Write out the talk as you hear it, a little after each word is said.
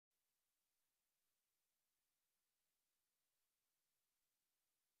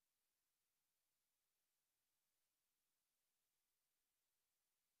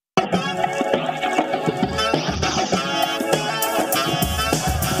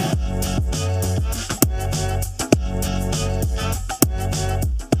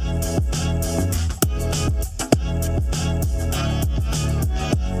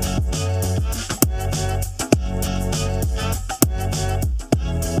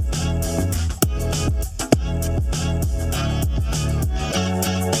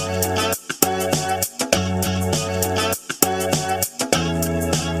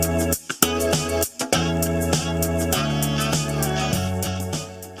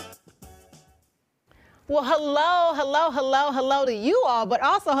Well, hello to you all, but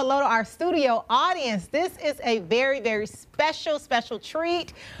also hello to our studio audience. This is a very, very special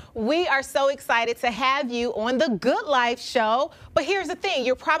treat. We are so excited to have you on the Good Life show. But here's the thing,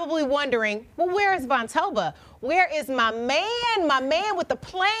 you're probably wondering, well, where is Vontoba? Where is my man with the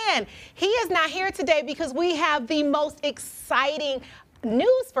plan? He is not here today because we have the most exciting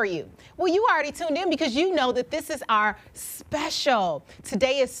news for you. Well, you already tuned in because you know that this is our special.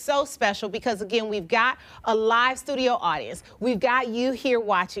 Today is so special because, again, we've got a live studio audience. We've got you here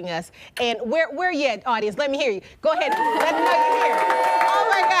watching us. And where you at, audience? Let me hear you. Go ahead. Let me know you're here. Oh,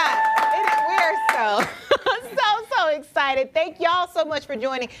 my God. We are so excited. Thank y'all so much for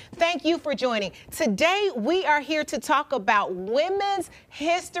joining. Thank you for joining. Today, we are here to talk about Women's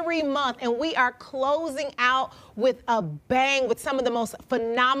History Month, and we are closing out with a bang with some of the most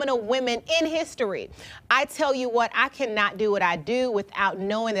phenomenal women in history. I tell you what, I cannot do what I do without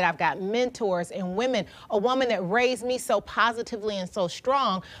knowing that I've got mentors and women, a woman that raised me so positively and so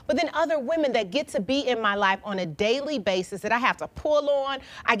strong, but then other women that get to be in my life on a daily basis that I have to pull on,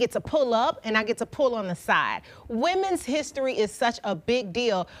 I get to pull up, and I get to pull on the side. Women's history is such a big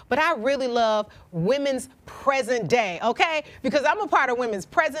deal, but I really love women's present day, okay? Because I'm a part of women's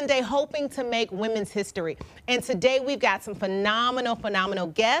present day, hoping to make women's history. And today we've got some phenomenal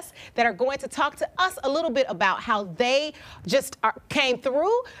guests that are going to talk to us a little bit about how they just came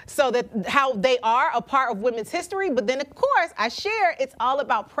through, so that how they are a part of women's history. But then, of course, I share it's all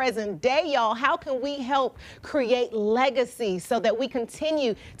about present day, y'all. How can we help create legacy so that we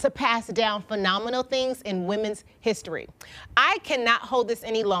continue to pass down phenomenal things in women's history? I cannot hold this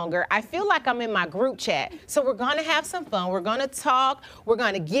any longer. I feel like I'm in my group chat. So we're going to have some fun. We're going to talk. We're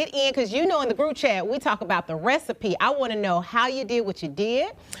going to get in, because you know in the group chat, we talk about the recipe. I want to know how you did what you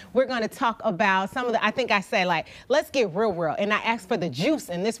did. We're going to talk about some of the, I think I say, like, let's get real. And I asked for the juice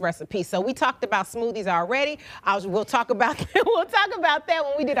in this recipe. So we talked about smoothies already. We'll talk about that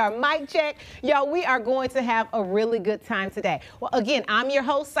when we did our mic check. Y'all, we are going to have a really good time today. Well, again, I'm your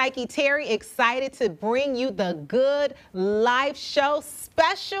host, Psyche Terry, excited to bring you the Good Life show,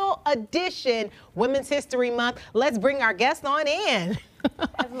 special edition, Women's History Month. Let's bring our guests on in.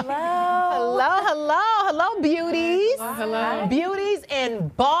 Hello, beauties. Hello. Beauties and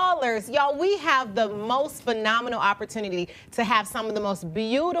ballers. Y'all, we have the most phenomenal opportunity to have some of the most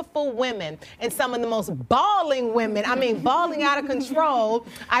beautiful women and some of the most balling women. I mean, balling out of control.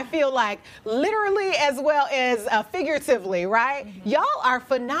 I feel like literally as well as figuratively, right? Y'all are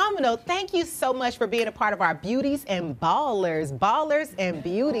phenomenal. Thank you so much for being a part of our Beauties and Ballers and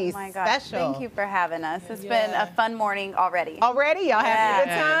Beauties oh my gosh, special. Thank you for having us. It's been a fun morning already. Already? Y'all having a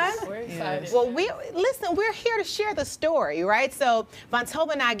good time? We're excited. Well, listen, we're here to share the story, right? So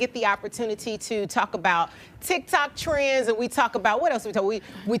Vontoba and I get the opportunity to talk about TikTok trends, and we talk about, what else we talk?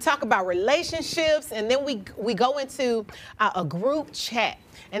 We talk about relationships, and then we go into a group chat.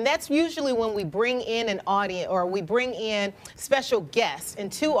 And that's usually when we bring in an audience, or we bring in special guests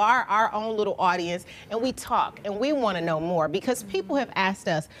into our own little audience, and we talk, and we want to know more, because people have asked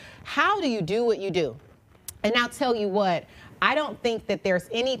us, how do you do what you do? And I'll tell you what, I don't think that there's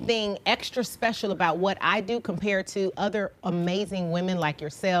anything extra special about what I do compared to other amazing women like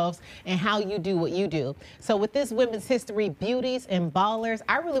yourselves and how you do what you do. So with this Women's History Beauties and Ballers,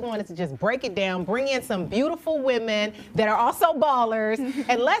 I really wanted to just break it down, bring in some beautiful women that are also ballers,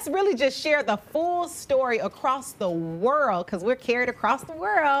 and let's really just share the full story across the world, because we're carried across the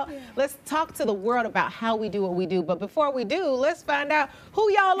world. Yeah. Let's talk to the world about how we do what we do. But before we do, let's find out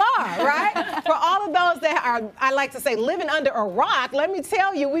who y'all are, right? For all of those that are, I like to say, living under a rock, let me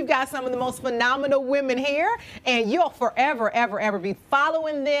tell you, we've got some of the most phenomenal women here, and you'll forever be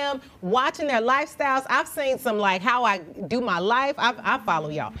following them, watching their lifestyles. I've seen some, like, how I do my life. I follow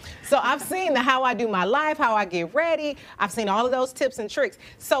y'all. So I've seen the how I do my life, how I get ready. I've seen all of those tips and tricks.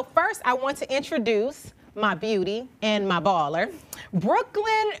 So first, I want to introduce my beauty and my baller,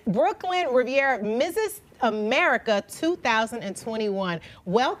 Brooklyn Rivera, Mrs. America 2021.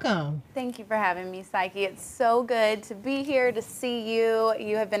 Welcome. Thank you for having me, Psyche. It's so good to be here, to see you.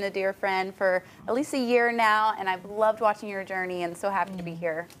 You have been a dear friend for at least a year now, and I've loved watching your journey, and so happy to be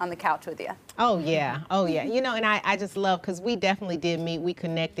here on the couch with you. Oh, yeah. You know, and I just love, because we definitely did meet, we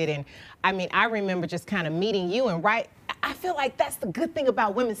connected, and I mean, I remember just kind of meeting you, and I feel like that's the good thing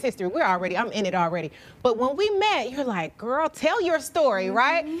about women's history. I'm in it already. But when we met, you're like, girl, tell your story,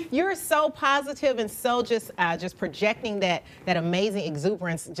 right? You're so positive and so just projecting that amazing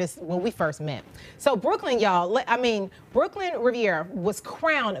exuberance just when we first met. So Brooklyn, y'all, Brooklyn Rivera was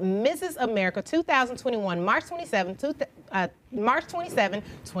crowned Mrs. America 2021, March 27, March 27,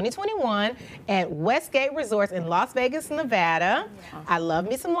 2021 at Westgate Resorts in Las Vegas, Nevada. Yeah. I love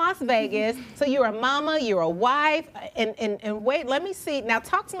me some Las Vegas. So you're a mama, you're a wife, and wait, let me see. Now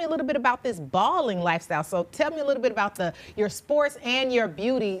talk to me a little bit about this balling lifestyle. So tell me a little bit about your sports and your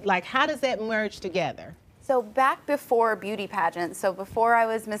beauty. Like, how does that merge together? So back before beauty pageants, so before I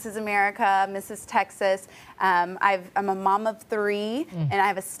was Mrs. America, Mrs. Texas, I'm a mom of 3, and I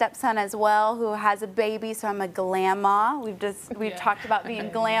have a stepson as well who has a baby, so I'm a glamma. We've talked about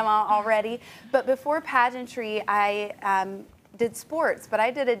being glamma already. But before pageantry, I did sports, but I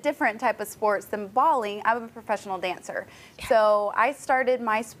did a different type of sports than balling. I'm a professional dancer. So I started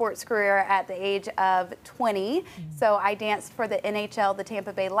my sports career at the age of 20. So I danced for the NHL, the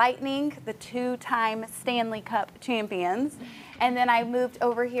Tampa Bay Lightning, the 2-time Stanley Cup champions. And then I moved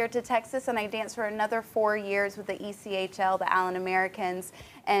over here to Texas and I danced for another 4 years with the ECHL, the Allen Americans.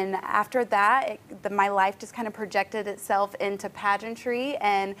 And after that, my life just kind of projected itself into pageantry,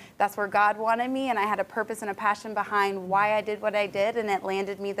 and that's where God wanted me, and I had a purpose and a passion behind why I did what I did, and it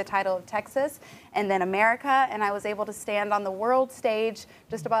landed me the title of Texas and then America, and I was able to stand on the world stage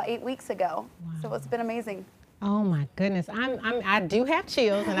just about 8 weeks ago. Wow. So it's been amazing. Oh my goodness, I do have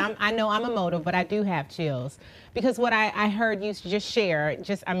chills, and I know I'm emotive, but I do have chills because what I heard you just share,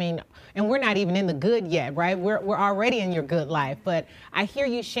 and we're not even in the good yet, right? We're already in your good life, but I hear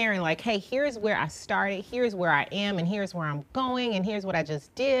you sharing like, hey, here's where I started, here's where I am, and here's where I'm going, and here's what I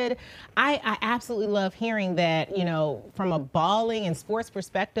just did. I absolutely love hearing that, you know, from a balling and sports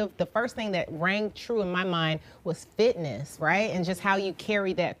perspective, the first thing that rang true in my mind was fitness, right? And just how you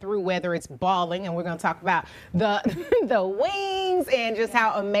carry that through, whether it's balling, and we're gonna talk about the wings and just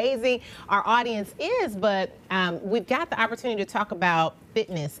how amazing our audience is, but we've got the opportunity to talk about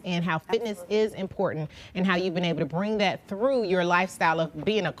fitness and how fitness is important and how you've been able to bring that through your lifestyle of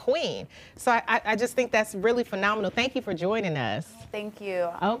being a queen. So I just think that's really phenomenal. Thank you for joining us. Thank you.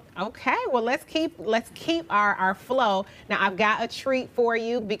 Oh, okay. Well, let's keep our flow. Now, I've got a treat for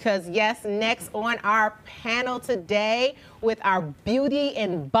you because, yes, next on our panel today with our beauty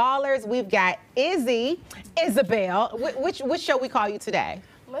and ballers, we've got Isabel. Which show we call you today?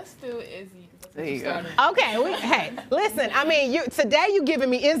 Let's do Izzy. There you go. Okay, hey, listen, I mean, today you giving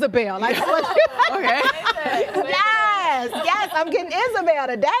me Isabel. Like, okay. Yes, I'm getting Isabel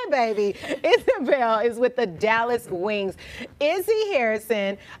today, baby. Isabel is with the Dallas Wings. Izzy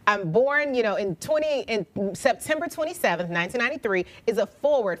Harrington, born, in September 27th, 1993, is a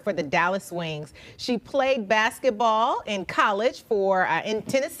forward for the Dallas Wings. She played basketball in college in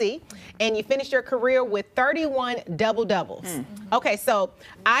Tennessee, and you finished your career with 31 double-doubles. Okay, so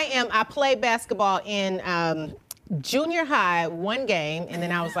I played basketball in junior high, one game, and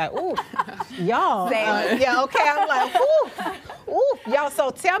then I was like, ooh, y'all. I'm like, ooh, y'all.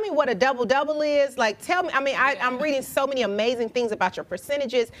 So tell me what a double-double is. Like, tell me, I'm reading so many amazing things about your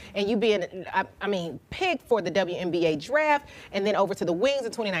percentages and you being, picked for the WNBA draft and then over to the Wings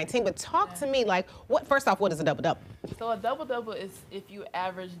in 2019. But talk to me, like, first off, what is a double-double? So a double-double is if you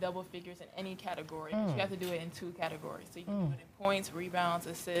average double figures in any category, but you have to do it in 2 categories. So you can do it in points, rebounds,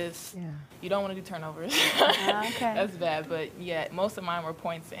 assists. Yeah. You don't want to do turnovers. Okay. That's bad, but yeah, most of mine were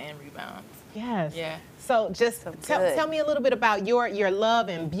points and rebounds. Yes. Yeah. So just tell me a little bit about your love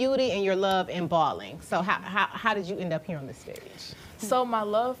in beauty and your love in balling. So how did you end up here on the stage? So my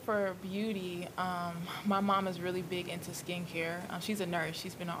love for beauty, my mom is really big into skincare. She's a nurse.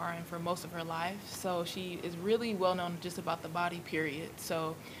 She's been an RN for most of her life. So she is really well known just about the body, period.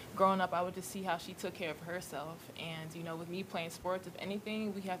 So growing up, I would just see how she took care of herself. And, with me playing sports, if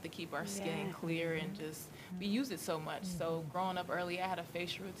anything, we have to keep our skin clear and just, we use it so much. So growing up early, I had a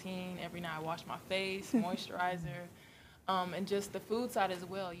facial routine. Every night I washed my face, moisturizer, and just the food side as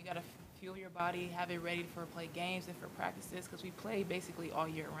well. You got to fuel your body, have it ready for play games and for practices because we play basically all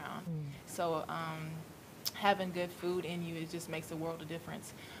year round. So having good food in you, it just makes a world of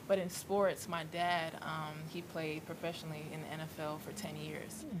difference. But in sports, my dad, he played professionally in the NFL for 10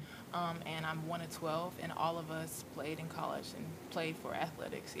 years. And I'm 1 of 12, and all of us played in college and played for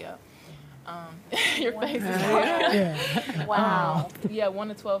athletics, your face is Wow. Yeah,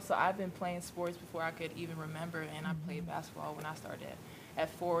 1 of 12, so I've been playing sports before I could even remember, and I played basketball when I started. At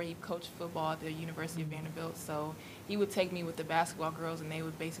 4, he coached football at the University of Vanderbilt, so he would take me with the basketball girls, and they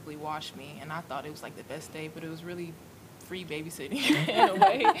would basically wash me, and I thought it was like the best day, but it was really free babysitting in a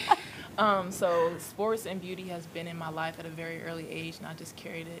way. So sports and beauty has been in my life at a very early age, and I just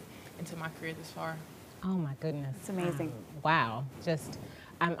carried it into my career this far. Oh my goodness. It's amazing. Wow. Just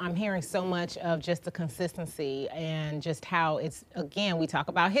I'm hearing so much of just the consistency and just how it's, again, we talk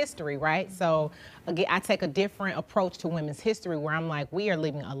about history, right? So again, I take a different approach to women's history where I'm like, we are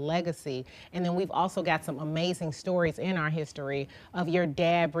leaving a legacy. And then we've also got some amazing stories in our history of your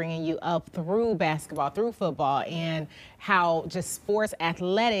dad bringing you up through basketball, through football, and how just sports,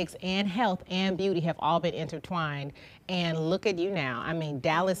 athletics, and health and beauty have all been intertwined. And look at you now. I mean,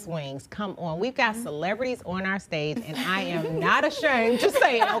 Dallas Wings, come on. We've got celebrities on our stage, and I am not ashamed to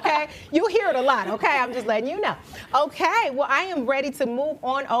say it, okay? You hear it a lot, okay? I'm just letting you know. Okay, well, I am ready to move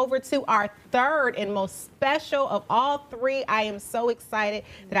on over to our third and most special of all three. I am so excited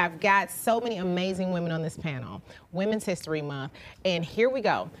that I've got so many amazing women on this panel. Women's History Month. And here we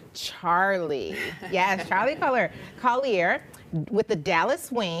go. Charli. Yes, Charli Collier with the Dallas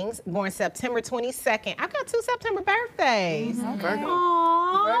Wings, born September 22nd. I've got 2 September birthdays. Virgo.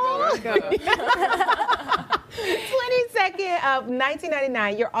 Aww. Virgo. 22nd of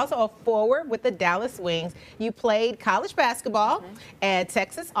 1999. You're also a forward with the Dallas Wings. You played college basketball at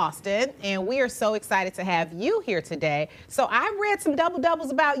Texas Austin, and we are so excited to have you here today. So I read some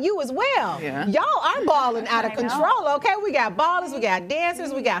doubles about you as well. Yeah. Y'all are balling out of control, okay? We got ballers, we got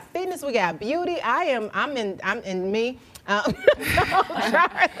dancers, we got fitness, we got beauty. I'm in me.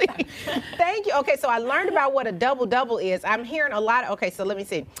 Charli, thank you. Okay, so I learned about what a double is. I'm hearing a lot. Okay, so let me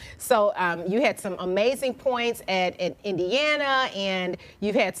see. So you had some amazing points at Indiana, and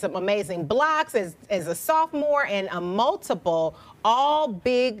you've had some amazing blocks as a sophomore, and a multiple all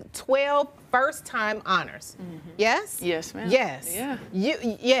Big 12 first-time honors. Yes? Yes, ma'am. Yes. Yeah.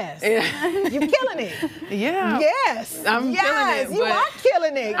 Yes. Yeah. You're killing it. Yeah. Yes. I'm killing it, You but are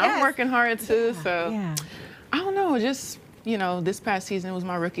killing it. I'm Yes. working hard too, so Yeah. I don't know, just, you know, this past season was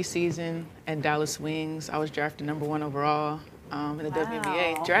my rookie season at Dallas Wings. I was drafted #1 overall in the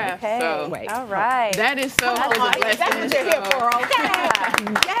WNBA draft. Okay. So Wait. All right. that is so That's was a blessing. what you're here for, okay?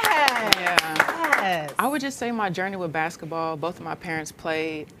 Yes. Yeah. Yes. I would just say my journey with basketball, both of my parents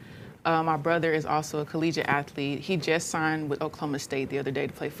played. My brother is also a collegiate athlete. He just signed with Oklahoma State the other day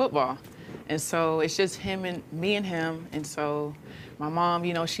to play football. And so it's just me and him. And so my mom,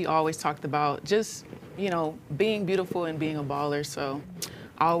 you know, she always talked about just, you know, being beautiful and being a baller. So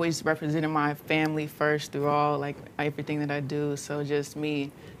I always represented my family first through all, like, everything that I do. So just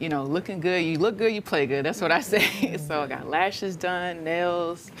me, you know, looking good. You look good, you play good. That's what I say. So I got lashes done,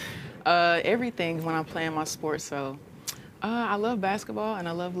 nails, everything when I'm playing my sport. So I love basketball, and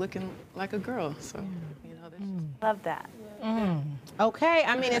I love looking like a girl. So, you know, that's just... Love that. Okay,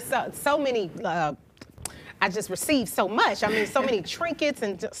 I mean, it's so many. I just received so much. I mean, so many trinkets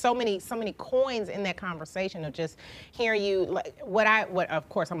and so many coins in that conversation of just hearing you. Like what of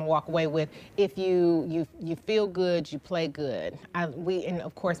course I'm gonna walk away with. If you feel good, you play good. And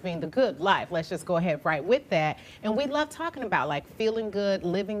of course being the good life. Let's just go ahead right with that. And we love talking about like feeling good,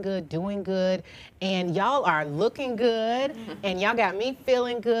 living good, doing good. And y'all are looking good, and y'all got me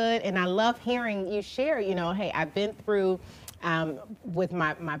feeling good. And I love hearing you share. You know, hey, I've been through. With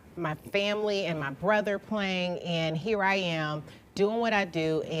my family and my brother playing, and here I am doing what I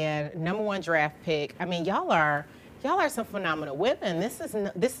do, and #1 draft pick. I mean, y'all are some phenomenal women. This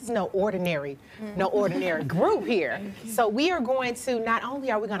is no ordinary group here. So we are going to, not only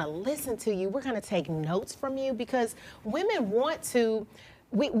are we going to listen to you, we're going to take notes from you, because women want to.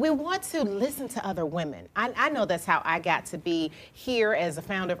 We want to listen to other women. I know that's how I got to be here as a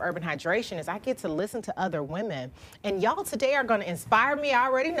founder of Urban Hydration, is I get to listen to other women. And y'all today are gonna inspire me. I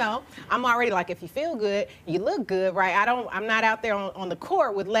already know. I'm already like, if you feel good, you look good, right? I'm not out there on the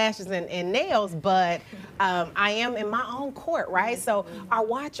court with lashes and nails, but I am in my own court, right? So our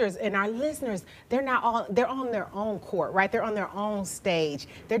watchers and our listeners, they're on their own court, right? They're on their own stage.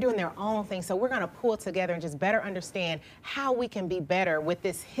 They're doing their own thing. So we're gonna pull together and just better understand how we can be better with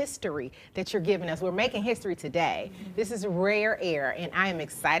this history that you're giving us. We're making history today. This is rare air, and I am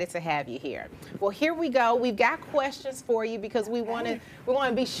excited to have you here. Well, here we go. We've got questions for you, because we want to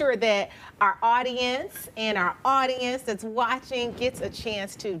be sure that our audience that's watching gets a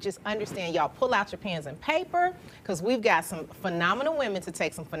chance to just understand. Y'all pull out your pens and paper, because we've got some phenomenal women to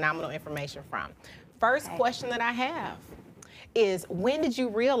take some phenomenal information from. First question that I have is, when did you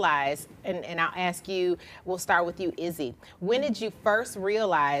realize, and I'll ask you, we'll start with you, Izzy. When did you first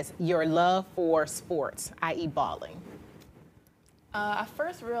realize your love for sports, i.e. balling? I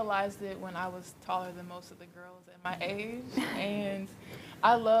first realized it when I was taller than most of the girls at my age, and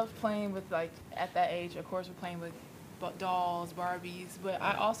I loved playing with, like, at that age, of course, we're playing with dolls, Barbies, but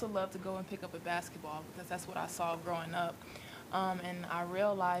I also loved to go and pick up a basketball, because that's what I saw growing up. And I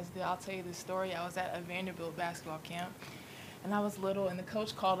realized that, I'll tell you the story, I was at a Vanderbilt basketball camp, And I was little, and the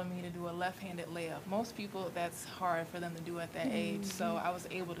coach called on me to do a left-handed layup. Most people, that's hard for them to do at that age. So I was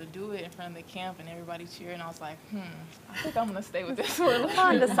able to do it in front of the camp, and everybody cheered. And I was like, I think I'm gonna stay with this for a little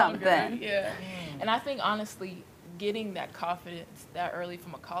On bit to longer. something. Yeah. And I think honestly, getting that confidence that early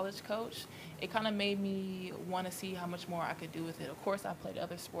from a college coach, it kind of made me want to see how much more I could do with it. Of course, I played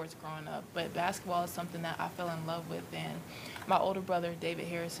other sports growing up, but basketball is something that I fell in love with. And my older brother, David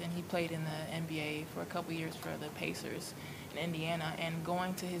Harrison, he played in the NBA for a couple years for the Pacers in Indiana, and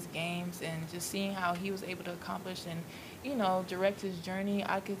going to his games and just seeing how he was able to accomplish and, you know, direct his journey,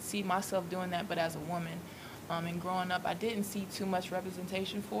 I could see myself doing that, but as a woman. And growing up, I didn't see too much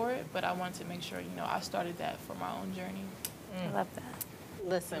representation for it, but I wanted to make sure, you know, I started that for my own journey. I love that.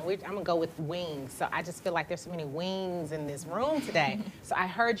 Listen, I'm gonna go with wings. So I just feel like there's so many wings in this room today. So I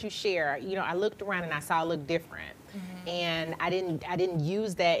heard you share, you know, I looked around and I saw it look different. And I didn't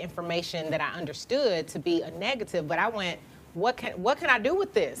use that information that I understood to be a negative, but I went, what can I do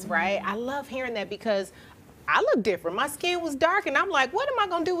with this, right? I love hearing that because I look different. My skin was dark, and I'm like, what am I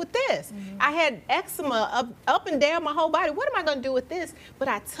gonna do with this? I had eczema up and down my whole body. What am I gonna do with this? But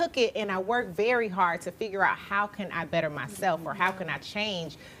I took it and I worked very hard to figure out how can I better myself or how can I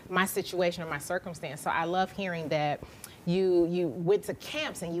change my situation or my circumstance. So I love hearing that you went to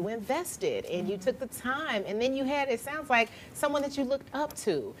camps and you invested and you took the time, and then you had, it sounds like, someone that you looked up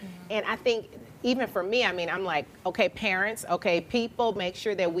to. And I think even for me, I mean, I'm like, okay, parents, okay, people, make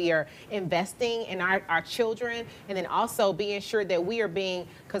sure that we are investing in our children, and then also being sure that we are being,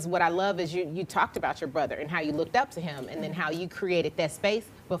 because what I love is you talked about your brother and how you looked up to him, and then how you created that space,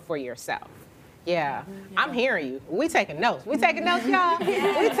 but for yourself. Yeah, I'm hearing you. We taking notes. We taking notes, y'all?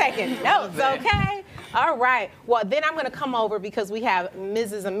 We taking notes, okay? All right. Well, then I'm going to come over because we have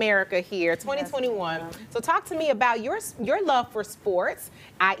Mrs. America here, 2021. So talk to me about your love for sports,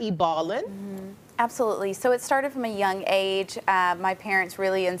 i.e. balling. Absolutely. So it started from a young age. My parents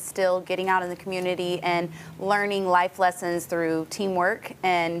really instilled getting out in the community and learning life lessons through teamwork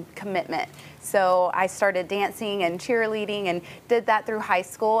and commitment. So I started dancing and cheerleading and did that through high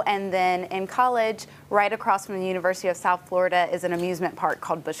school. And then in college, right across from the University of South Florida is an amusement park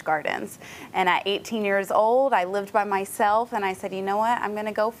called Busch Gardens. And at 18 years old, I lived by myself, and I said, you know what, I'm going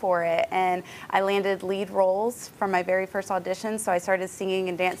to go for it. And I landed lead roles from my very first audition. So I started singing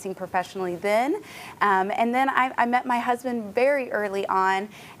and dancing professionally then. And then I met my husband very early on,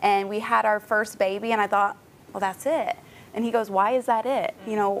 and we had our first baby, and I thought, well, that's it. And he goes, why is that it?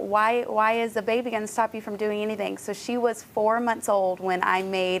 You know, why is the baby going to stop you from doing anything? So she was 4 months old when I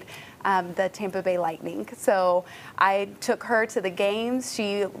made the Tampa Bay Lightning. So I took her to the games.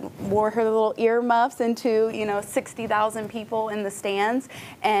 She wore her little earmuffs into, 60,000 people in the stands.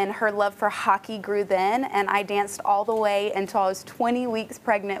 And her love for hockey grew then. And I danced all the way until I was 20 weeks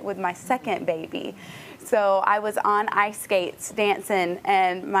pregnant with my second baby. So I was on ice skates dancing,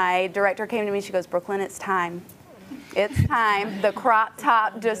 and my director came to me. She goes, Brooklyn, it's time. It's time. The crop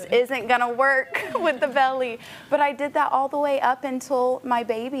top just isn't going to work with the belly. But I did that all the way up until my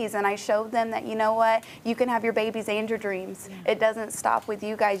babies, and I showed them that, you know what, you can have your babies and your dreams. It doesn't stop with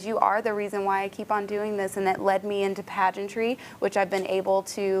you guys. You are the reason why I keep on doing this, and that led me into pageantry, which I've been able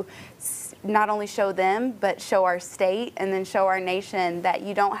to not only show them, but show our state and then show our nation that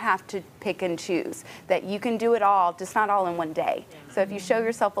you don't have to pick and choose, that you can do it all, just not all in one day. So if you show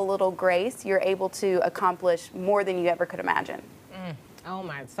yourself a little grace, you're able to accomplish more than you ever could imagine. Oh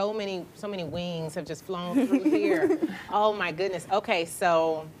my, so many wings have just flown through here. Oh my goodness. Okay,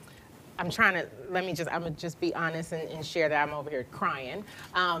 so I'm gonna just be honest and share that I'm over here crying.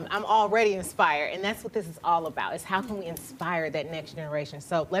 I'm already inspired, and that's what this is all about, is how can we inspire that next generation.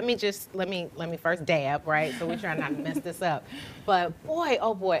 So let me first dab, right? So we try not to mess this up. But boy,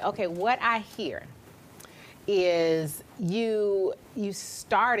 oh boy, okay, what I hear is you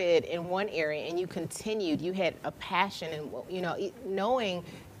started in one area and you continued. You had a passion, and knowing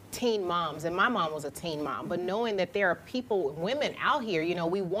teen moms, and my mom was a teen mom, but knowing that there are women out here,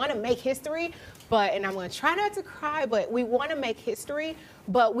 we want to make history, and I'm going to try not to cry, but we want to make history,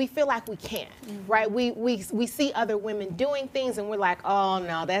 but we feel like we can't, right? We see other women doing things, and we're like, oh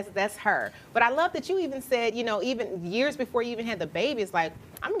no, that's her. But I love that you even said, even years before you even had the baby, it's like,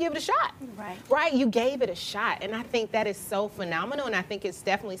 I'm gonna give it a shot. Right? You gave it a shot. And I think that is so phenomenal. And I think it's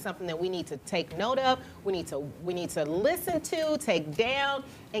definitely something that we need to take note of. We need to listen to, take down,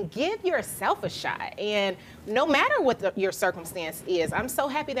 and give yourself a shot. And no matter what your circumstance is, I'm so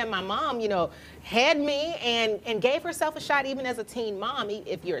happy that my mom, you know, had me and gave herself a shot even as a teen mom.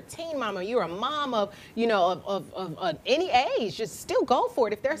 If you're a teen mom or you're a mom of, you know, of any age, just still go for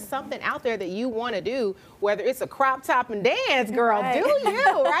it. If there's something out there that you want to do, whether it's a crop top and dance, girl, do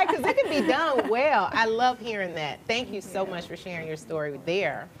you, right? Because it can be done well. I love hearing that. Thank you so much for sharing your story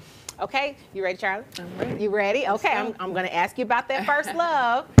there. Okay, you ready, Charli? I'm ready. You ready? Okay, I'm going to ask you about that first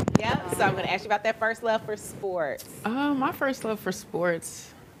love. Yeah, so I'm going to ask you about that first love for sports. My first love for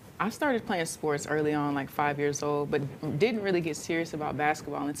sports, I started playing sports early on, like 5 years old, but didn't really get serious about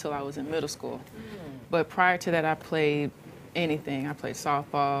basketball until I was in middle school. But prior to that, I played anything. I played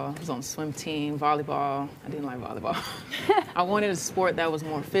softball, I was on the swim team, volleyball. I didn't like volleyball. I wanted a sport that was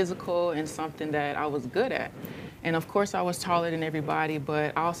more physical and something that I was good at. And of course, I was taller than everybody,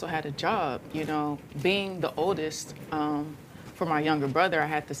 but I also had a job. You know, being the oldest for my younger brother, I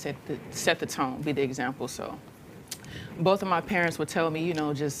had to set the tone, be the example. So both of my parents would tell me, you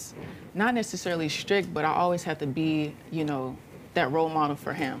know, just not necessarily strict, but I always had to be, you know, that role model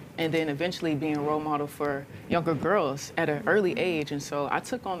for him. And then eventually being a role model for younger girls at an early age. And so I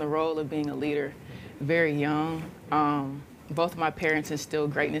took on the role of being a leader very young. Both of my parents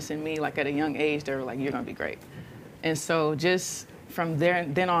instilled greatness in me. Like at a young age, they were like, you're gonna be great. And so just from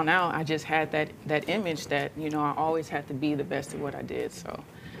then on out, I just had that image that, you know, I always had to be the best at what I did. So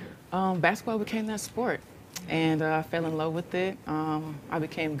basketball became that sport. And I fell in love with it. I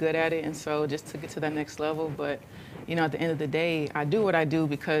became good at it, and so just took it to that next level. But, you know, at the end of the day, I do what I do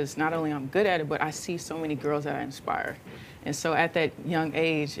because not only I'm good at it, but I see so many girls that I inspire. And so at that young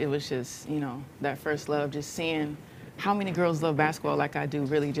age, it was just, you know, that first love, just seeing how many girls love basketball like I do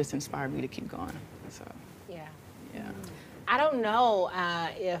really just inspired me to keep going. So. Yeah. I don't know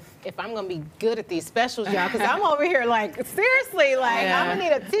if I'm gonna be good at these specials, y'all, because I'm over here like, seriously, like I'm gonna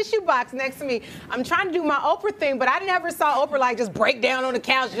need a tissue box next to me. I'm trying to do my Oprah thing, but I never saw Oprah like just break down on the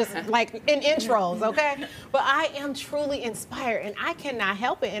couch, just like in intros, okay? But I am truly inspired, and I cannot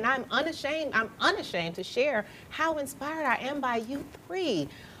help it, and I'm unashamed to share how inspired I am by you three.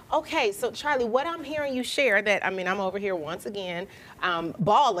 Okay, so Charli, what I'm hearing you share that, I mean, I'm over here once again,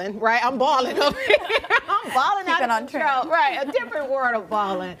 balling, right? I'm balling over here. I'm balling out of control. Right, a different word of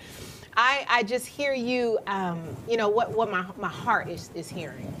balling. I just hear you, you know, what my heart is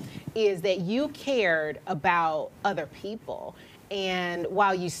hearing is that you cared about other people. And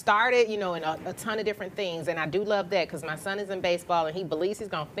while you started, you know, in a ton of different things, and I do love that because my son is in baseball and he believes he's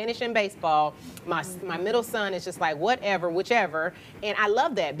going to finish in baseball. My middle son is just like, whatever, whichever. And I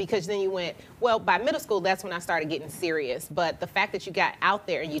love that because then you went, well, by middle school, that's when I started getting serious. But the fact that you got out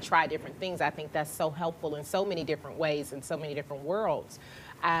there and you tried different things, I think that's so helpful in so many different ways, in so many different worlds.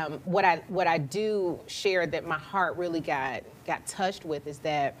 What I do share that my heart really got touched with is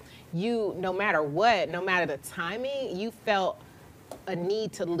that you, no matter what, no matter the timing, you felt a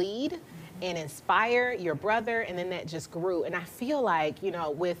need to lead and inspire your brother, and then that just grew. And I feel like, you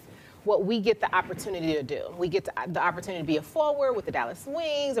know, with what we get the opportunity to do, we get the opportunity to be a forward with the Dallas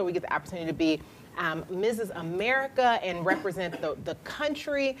Wings, or we get the opportunity to be Mrs. America and represent the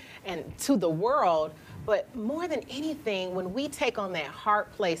country and to the world. But more than anything, when we take on that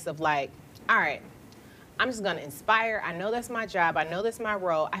hard place of like, all right, I'm just gonna inspire. I know that's my job. I know that's my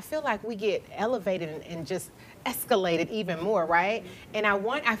role. I feel like we get elevated and just escalated even more, right? And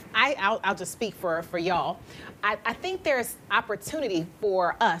I'll just speak for y'all. I think there's opportunity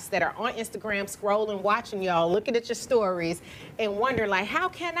for us that are on Instagram scrolling, watching y'all, looking at your stories and wonder like, how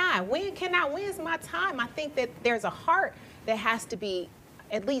can I? When's my time? I think that there's a heart that has to be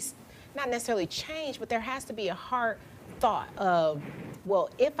at least not necessarily changed, but there has to be a heart thought of, well,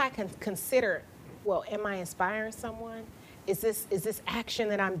 if I can consider, well, am I inspiring someone? Is this action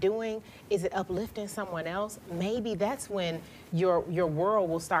that I'm doing, is it uplifting someone else? Maybe that's when your world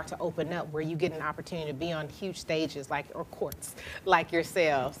will start to open up, where you get an opportunity to be on huge stages or courts like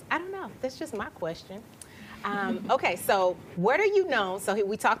yourselves. I don't know. That's just my question. Okay, so what are you known? So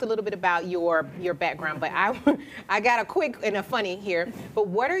we talked a little bit about your background, but I got a quick and a funny here. But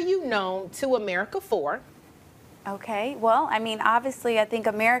what are you known to America for? Okay, well, I mean, obviously, I think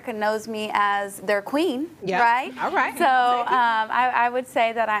America knows me as their queen, right? All right. So I would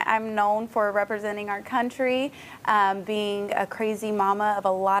say that I'm known for representing our country, being a crazy mama of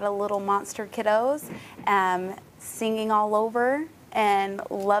a lot of little monster kiddos, singing all over, and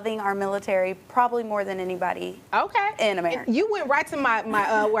loving our military probably more than anybody in America. And you went right to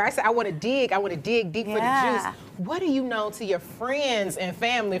my where I said I want to dig deep for the juice. What do you know to your friends and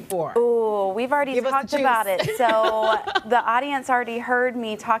family for? Ooh, we've already talked about it. So the audience already heard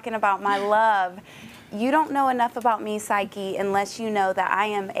me talking about my love. You don't know enough about me, Psyche, unless you know that I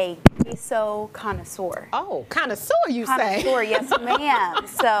am a queso connoisseur. Oh, connoisseur, you say? Connoisseur, yes, ma'am.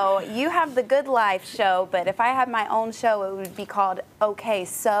 So you have the Good Life show, but if I had my own show, it would be called Okay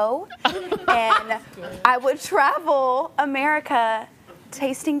So, and I would travel America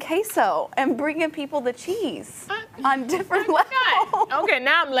tasting queso and bringing people the cheese on different levels. Okay,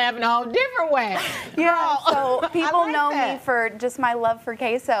 now I'm laughing a whole different way. Yeah, Oh, so people I like know that. me for just my love for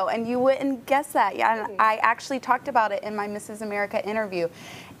queso, and you wouldn't guess that. Yeah, and I actually talked about it in my Mrs. America interview,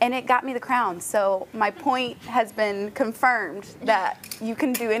 and it got me the crown. So my point has been confirmed that you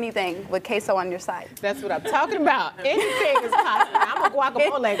can do anything with queso on your side. That's what I'm talking about. Anything is possible. I'm a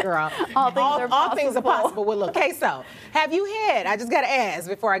guacamole girl. All things are possible with a little queso. Have you had, I just got to ask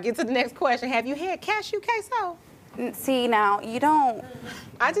before I get to the next question, have you had cashew queso? See, now, you don't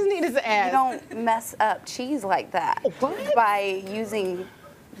I just needed to ask. mess up cheese like that What? by using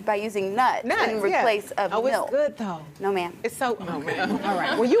nuts in replace of Oh, milk. it's good though. No, ma'am. It's so, oh man. All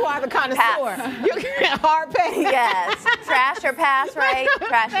right. Well, you are the connoisseur. Pass. You can hard pass. Yes. Trash or pass, right?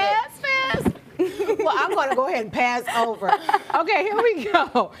 Trash it. Pass. Well, I'm going to go ahead and pass over. Okay, here we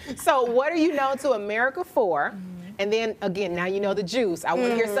go. So what are you known to America for? And then, again, now you know the juice. I want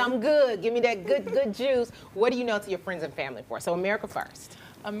to hear something good. Give me that good juice. What do you know to your friends and family for? So America first.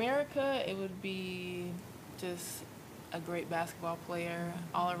 America, it would be just a great basketball player,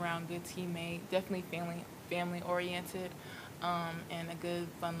 all around good teammate, definitely family oriented, and a good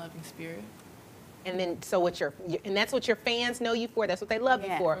fun-loving spirit. And then, so and that's what your fans know you for. That's what they love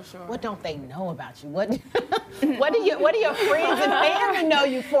you for. For sure. What don't they know about you? What do your friends and family know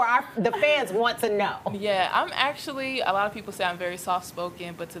you for? The fans want to know. Yeah, I'm actually, a lot of people say I'm very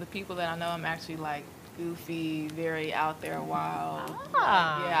soft-spoken, but to the people that I know, I'm actually like goofy, very out there, wild.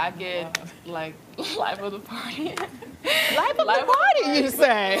 Ah. Yeah, I get like life of the party. Life of the party, you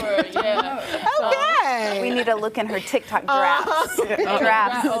say? Sure, yeah. Okay. We need to look in her TikTok drafts.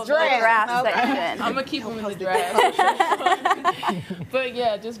 Drafts Okay. section. I'm gonna keep them in the draft. But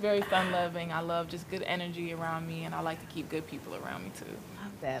yeah, just very fun-loving. I love just good energy around me, and I like to keep good people around me too.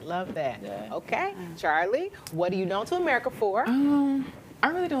 Love that. Yeah. Okay, Charlie, what are you known to America for? I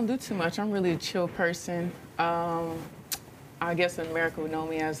really don't do too much. I'm really a chill person. I guess in America would know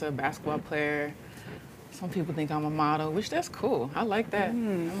me as a basketball player. Some people think I'm a model, which that's cool. I like that.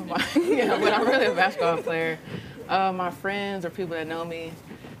 Yeah, but I'm really a basketball player. My friends or people that know me,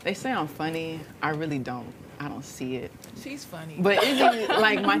 they say I'm funny. I really don't. I don't see it. She's funny. But Izzy,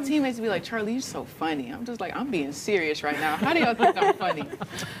 like my teammates be like, Charlie, you're so funny. I'm just like, I'm being serious right now. How do y'all think I'm funny?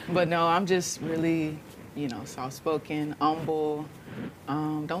 But no, I'm just really, soft-spoken, humble.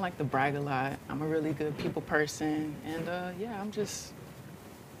 Don't like to brag a lot. I'm a really good people person. And I'm just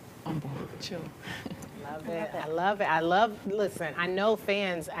humble, chill. Love it. Listen, I know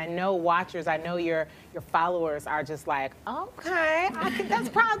fans, I know watchers, I know your followers are just like, okay, that's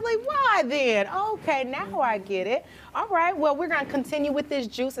probably why then. Okay, now I get it. All right, well, we're going to continue with this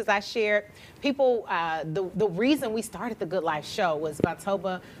juice as I shared. People, the reason we started the Good Life show was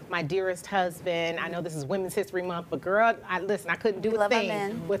Vontoba, my dearest husband. I know this is Women's History Month, but girl, I couldn't do a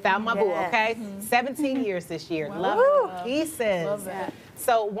thing without my boo, okay? 17 years this year. Love it to pieces. Love that.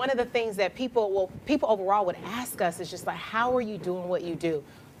 So one of the things that people overall would ask us is just like, how are you doing what you do?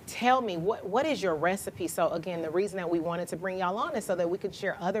 Tell me, what is your recipe? So again, the reason that we wanted to bring y'all on is so that we could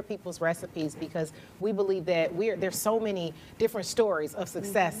share other people's recipes, because we believe that there's so many different stories of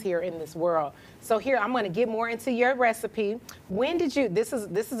success here in this world. So here, I'm going to get more into your recipe. When did you, this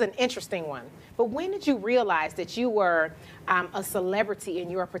is an interesting one, but when did you realize that you were a celebrity in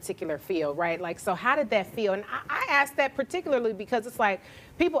your particular field, right? Like, so how did that feel? And I asked that particularly because it's like,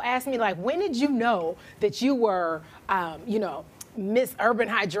 people ask me like, when did you know that you were, Miss Urban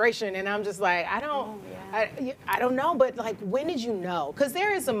Hydration? And I'm just like, I don't know, but like, when did you know? Because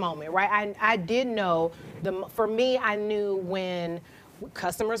there is a moment, right? I did know, for me, I knew when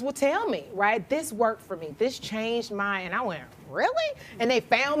customers would tell me, right? This worked for me. This changed mine. And I went, really? And they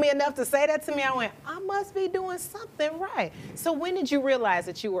found me enough to say that to me. I went, I must be doing something right. So when did you realize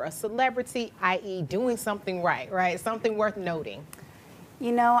that you were a celebrity, i.e. doing something right? Something worth noting?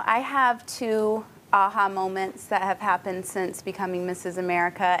 I have two aha moments that have happened since becoming Mrs.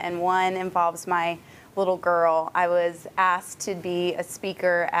 America, and one involves my little girl. I was asked to be a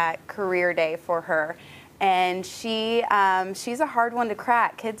speaker at Career Day for her, and she's a hard one to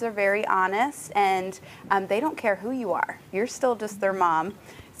crack. Kids are very honest, and they don't care who you are. You're still just their mom.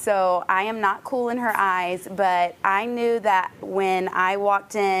 So I am not cool in her eyes, but I knew that when I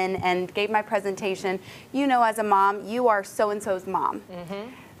walked in and gave my presentation, as a mom, you are so-and-so's mom.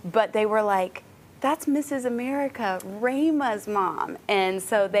 But they were like, that's Mrs. America, Rayma's mom. And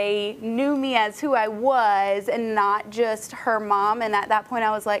so they knew me as who I was and not just her mom. And at that point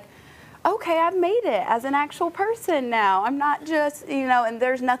I was like, okay, I've made it as an actual person now. I'm not just, you know, and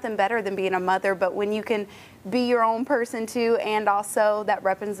there's nothing better than being a mother, but when you can be your own person too, and also that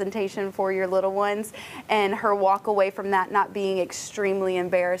representation for your little ones, and her walk away from that not being extremely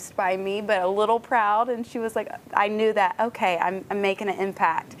embarrassed by me, but a little proud, and she was like, I knew that, okay, I'm making an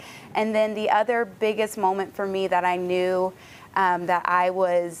impact. And then the other biggest moment for me that I knew that I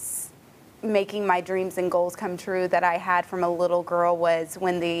was making my dreams and goals come true that I had from a little girl was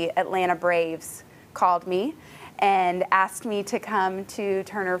when the Atlanta Braves called me and asked me to come to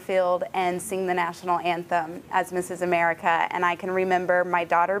Turner Field and sing the national anthem as Mrs. America. And I can remember my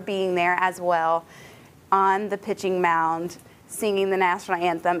daughter being there as well on the pitching mound, singing the national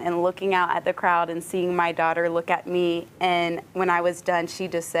anthem and looking out at the crowd and seeing my daughter look at me. And when I was done, she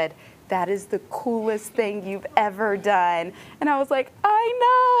just said, "That is the coolest thing you've ever done." And I was like,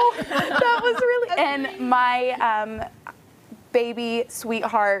 I know, that was really, and my baby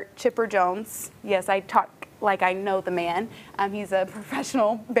sweetheart, Chipper Jones, yes, I talk like I know the man. He's a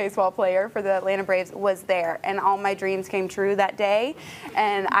professional baseball player for the Atlanta Braves, was there. And all my dreams came true that day,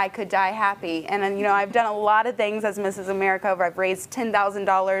 and I could die happy. And you know, I've done a lot of things as Mrs. America. I've raised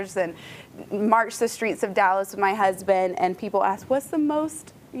 $10,000 and marched the streets of Dallas with my husband, and people ask, what's the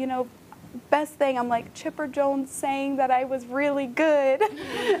most, you know, best thing? I'm like, Chipper Jones saying that I was really good.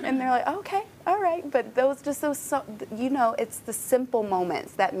 And they're like, okay, all right. But those, you know, it's the simple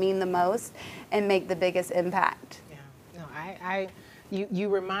moments that mean the most and make the biggest impact. Yeah, no, you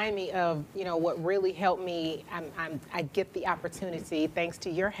remind me of, you know, what really helped me. I get the opportunity, thanks to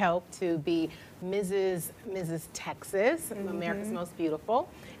your help, to be Mrs. Texas, America's Most Beautiful.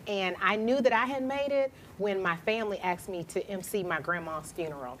 And I knew that I had made it when my family asked me to MC my grandma's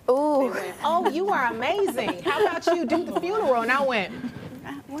funeral. Ooh. They went, "Oh, you are amazing. How about you do the funeral?" And I went,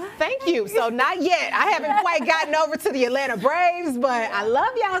 What? "Thank you." So not yet. I haven't quite gotten over to the Atlanta Braves, but I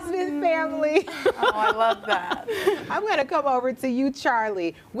love y'all, Smith family. Oh, I love that. I'm going to come over to you,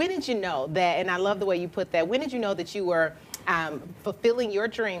 Charli. When did you know that, and I love the way you put that, when did you know that you were fulfilling your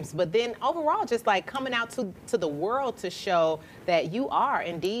dreams, but then overall just like coming out to the world to show that you are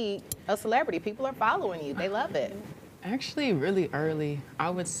indeed a celebrity? People are following you. They love it. Actually, really early. I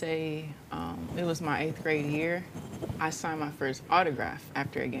would say it was my 8th grade year. I signed my first autograph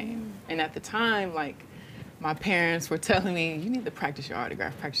after a game. And at the time, like, my parents were telling me, you need to practice your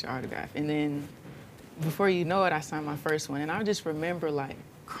autograph, practice your autograph. And then before you know it, I signed my first one. And I just remember, like,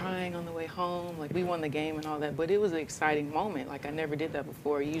 crying on the way home. Like, we won the game and all that, but it was an exciting moment. Like, I never did that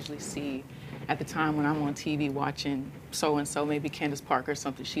before. You usually see at the time when I'm on TV watching so-and-so, maybe Candace Parker or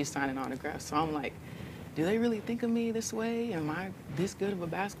something, she's signing autographs. So I'm like, do they really think of me this way? Am I this good of a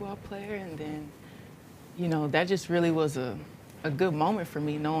basketball player? And then, you know, that just really was a good moment for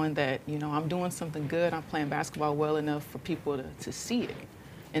me, knowing that, you know, I'm doing something good. I'm playing basketball well enough for people to see it.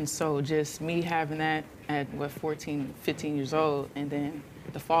 And so just me having that at, 14, 15 years old, and then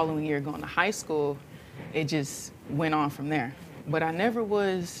the following year going to high school, it just went on from there. But I never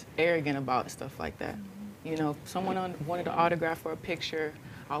was arrogant about stuff like that. You know, if someone wanted an autograph or a picture,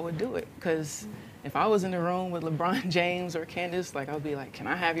 I would do it. Because if I was in the room with LeBron James or Candace, like, I would be like, can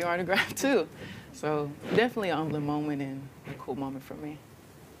I have your autograph too? So definitely a humbling moment and a cool moment for me.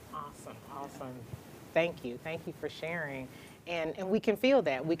 Awesome, awesome. Thank you for sharing. And we can feel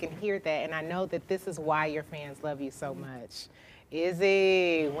that, we can hear that, and I know that this is why your fans love you so much.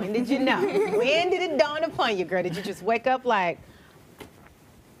 Izzy, when did you know? When did it dawn upon you, girl? Did you just wake up like,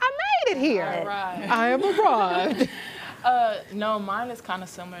 I made it here? I have arrived. No, mine is kind of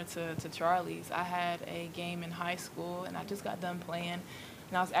similar to Charli's. I had a game in high school, and I just got done playing,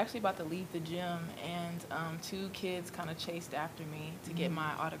 and I was actually about to leave the gym, and 2 kids kind of chased after me to get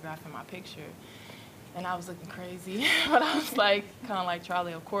my autograph and my picture. And I was looking crazy, but I was like, kind of like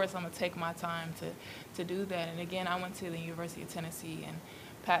Charli, of course I'm gonna take my time to do that. And again, I went to the University of Tennessee, and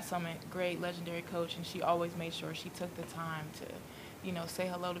Pat Summitt, great legendary coach, and she always made sure she took the time to, you know, say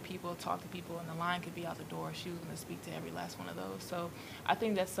hello to people, talk to people, and the line could be out the door. She was gonna speak to every last one of those. So I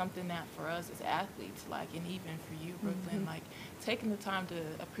think that's something that for us as athletes, like, and even for you, Brooklyn, like, taking the time to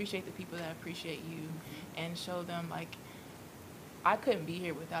appreciate the people that appreciate you and show them, like, I couldn't be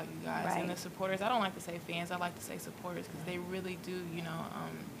here without you guys. Right. And the supporters, I don't like to say fans, I like to say supporters, because they really do, you know,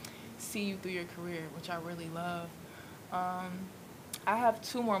 see you through your career, which I really love. I have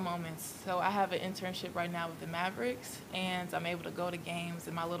 2 more moments. So I have an internship right now with the Mavericks, and I'm able to go to games.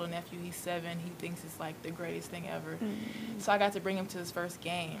 And my little nephew, he's 7. He thinks it's like the greatest thing ever. So I got to bring him to his first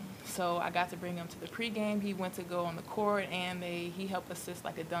game. So I got to bring him to the pregame. He went to go on the court, and he helped assist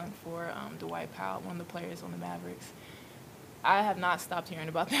like a dunk for Dwight Powell, one of the players on the Mavericks. I have not stopped hearing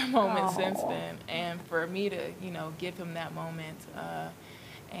about that moment since then. And for me to, give him that moment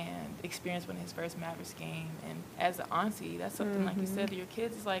and experience winning his first Mavericks game. And as an auntie, that's something like you said to your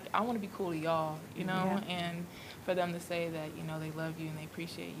kids. It's like, I want to be cool to y'all, and for them to say that, they love you and they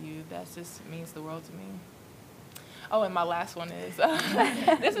appreciate you, that just means the world to me. Oh, and my last one is,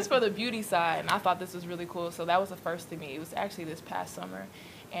 this is for the beauty side, and I thought this was really cool. So that was the first to me. It was actually this past summer,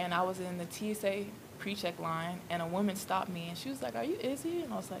 and I was in the TSA pre-check line, and a woman stopped me, and she was like, "Are you Izzy?"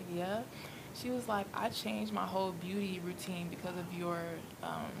 And I was like, "Yeah." She was like, "I changed my whole beauty routine because of your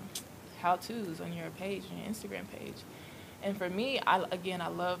how-tos on your page, on your Instagram page." And for me, I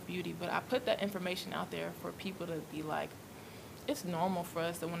love beauty, but I put that information out there for people to be like, it's normal for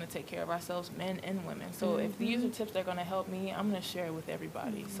us to want to take care of ourselves, men and women. So if these are tips that are going to help me, I'm going to share it with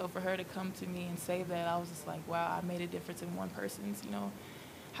everybody. So for her to come to me and say that, I was just like, wow, I made a difference in one person's,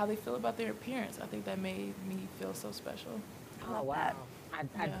 how they feel about their appearance. I think that made me feel so special. Oh, wow.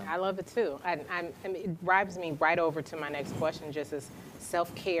 I love it too. I mean, it drives me right over to my next question, just as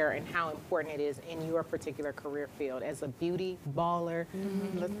self-care and how important it is in your particular career field. As a beauty baller,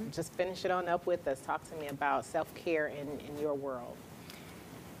 let's just finish it on up with us. Talk to me about self-care in your world.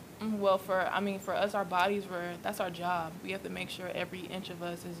 Well, for us, our bodies, that's our job. We have to make sure every inch of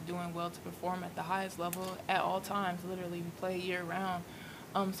us is doing well to perform at the highest level at all times. Literally, we play year round.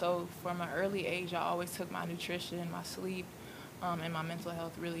 So from an early age, I always took my nutrition, my sleep, and my mental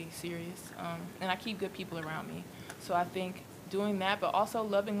health really serious. And I keep good people around me. So I think doing that, but also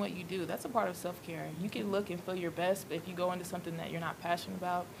loving what you do, that's a part of self-care. You can look and feel your best, but if you go into something that you're not passionate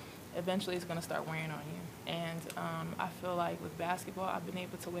about, eventually it's going to start wearing on you. And I feel like with basketball, I've been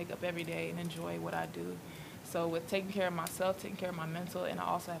able to wake up every day and enjoy what I do. So with taking care of myself, taking care of my mental, and I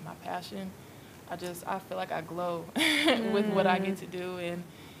also have my passion, I feel like I glow with what I get to do. And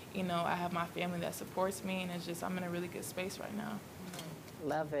I have my family that supports me, and I'm in a really good space right now.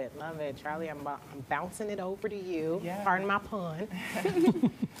 Love it, love it. Charli, I'm bouncing it over to you. Yeah. Pardon my pun.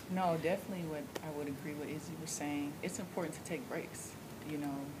 No, definitely what I would agree with Izzy was saying. It's important to take breaks. You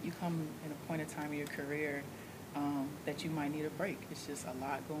come in a point in time in your career that you might need a break. It's just a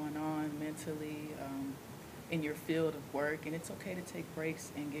lot going on mentally in your field of work, and it's okay to take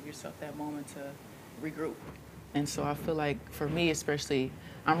breaks and give yourself that moment to regroup. And so I feel like for me especially,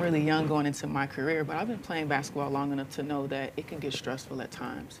 I'm really young going into my career, but I've been playing basketball long enough to know that it can get stressful at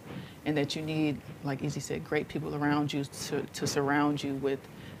times, and that you need, like Izzy said, great people around you to surround you with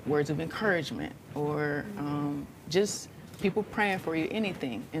words of encouragement or just people praying for you,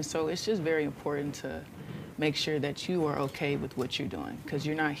 anything. And so it's just very important to make sure that you are okay with what you're doing, because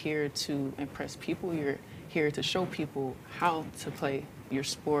you're not here to impress people. You're here to show people how to play your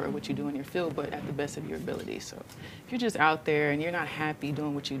sport or what you do in your field, but at the best of your ability. So if you're just out there and you're not happy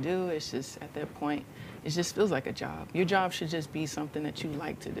doing what you do, it's just at that point, it just feels like a job. Your job should just be something that you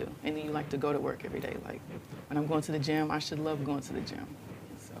like to do, and then you like to go to work every day. Like when I'm going to the gym, I should love going to the gym.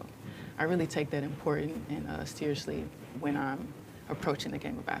 So I really take that important and seriously when I'm approaching the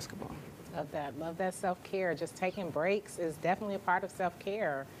game of basketball. Love that self-care. Just taking breaks is definitely a part of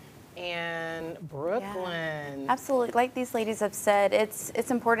self-care. And Brooklyn. Yeah, absolutely. Like these ladies have said,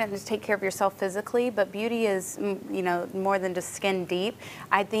 it's important to take care of yourself physically, but beauty is, more than just skin deep.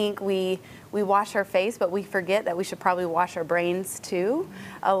 I think we wash our face, but we forget that we should probably wash our brains too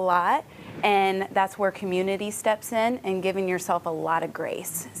a lot. And that's where community steps in and giving yourself a lot of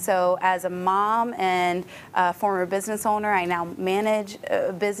grace. So as a mom and a former business owner, I now manage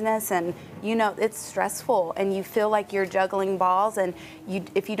a business, and it's stressful and you feel like you're juggling balls, and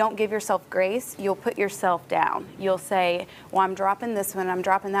if you don't give yourself grace, you'll put yourself down. You'll say, well, I'm dropping this one, I'm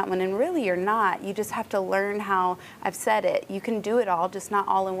dropping that one, and really you're not. You just have to learn how, I've said it, you can do it all, just not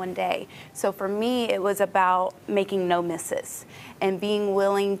all in one day. So for me, it was about making no misses and being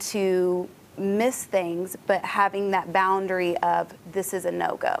willing to miss things, but having that boundary of this is a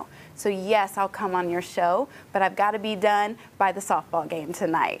no-go. So yes, I'll come on your show, but I've got to be done by the softball game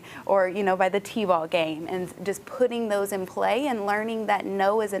tonight, or by the t-ball game, and just putting those in play and learning that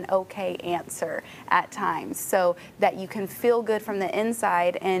no is an okay answer at times, so that you can feel good from the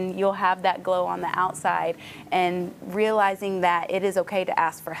inside and you'll have that glow on the outside, and realizing that it is okay to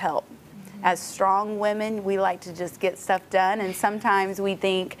ask for help. As strong women, we like to just get stuff done, and sometimes we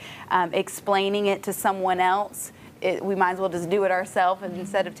think explaining it to someone else, we might as well just do it ourselves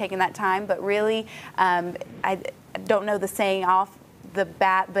instead of taking that time. But really, I don't know the saying the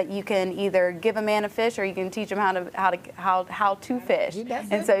bat, but you can either give a man a fish or you can teach him how to fish.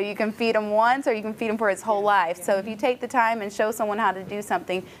 And so you can feed him once or you can feed him for his whole life. So if you take the time and show someone how to do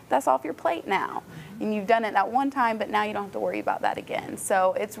something, that's off your plate now. And you've done it that one time, but now you don't have to worry about that again.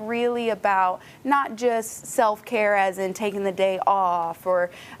 So it's really about not just self-care as in taking the day off or,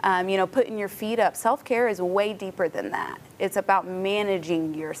 you know, putting your feet up. Self-care is way deeper than that. It's about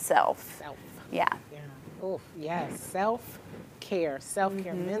managing yourself. Yeah. Oh, yes. Self-care,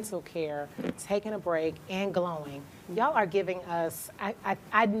 mental care, taking a break, and glowing. Y'all are giving us,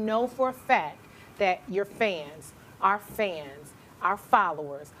 I know for a fact that your fans, our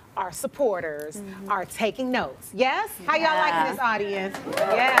followers, our supporters are taking notes. Yes? How y'all liking this audience?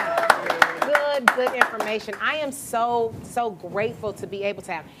 Yeah. Good information. I am so grateful to be able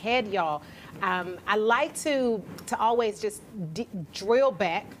to have had y'all. I like to always just drill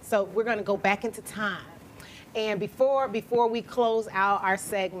back. So we're going to go back into time. And before we close out our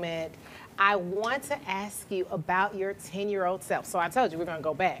segment, I want to ask you about your 10-year-old self. So I told you we're going to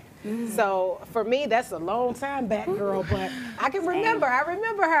go back. So for me, that's a long time back, girl, but I can remember. I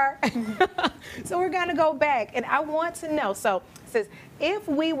remember her. So we're going to go back. And I want to know, so it says, if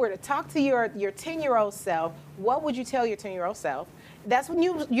we were to talk to your 10-year-old self, what would you tell your 10-year-old self? That's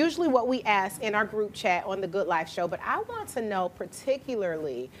usually what we ask in our group chat on the Good Life Show. But I want to know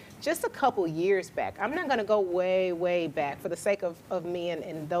particularly just a couple years back. I'm not going to go way back for the sake of me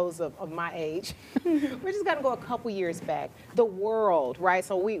and those of my age. We're just going to go a couple years back. The world, right?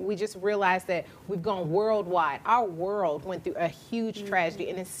 So we just realized that we've gone worldwide. Our world went through a huge tragedy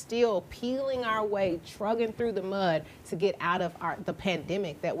and is still peeling our way, trudging through the mud to get out of the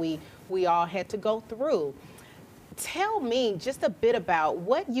pandemic that we all had to go through. Tell me just a bit about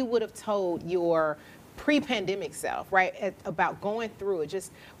what you would have told your pre-pandemic self, right, about going through it.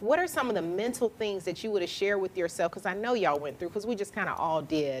 Just what are some of the mental things that you would have shared with yourself? Because I know y'all went through, because we just kind of all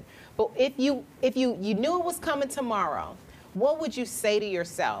did. But if you knew it was coming tomorrow, what would you say to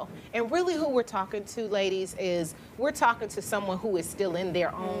yourself? And really who we're talking to, ladies, is we're talking to someone who is still in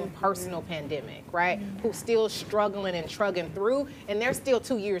their own personal pandemic, right? Who's still struggling and trudging through, and they're still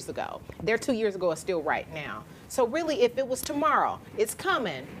 2 years ago. Their 2 years ago is still right now. So really, if it was tomorrow, it's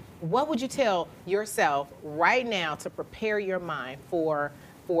coming, what would you tell yourself right now to prepare your mind for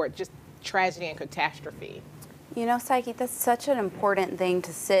just tragedy and catastrophe? You know, Psyche, that's such an important thing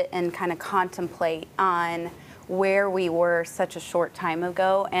to sit and kind of contemplate on where we were such a short time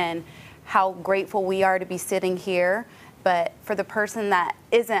ago and how grateful we are to be sitting here. But for the person that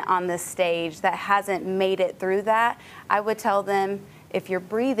isn't on this stage, that hasn't made it through that, I would tell them, if you're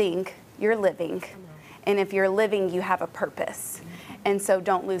breathing, you're living. And if you're living, you have a purpose. And so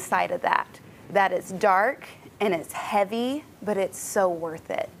don't lose sight of that. That is dark and it's heavy, but it's so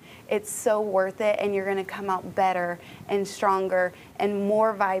worth it. It's so worth it, and you're gonna come out better and stronger and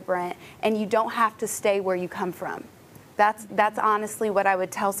more vibrant, and you don't have to stay where you come from. That's honestly what I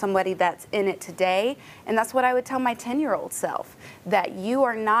would tell somebody that's in it today, and that's what I would tell my 10-year-old self, that you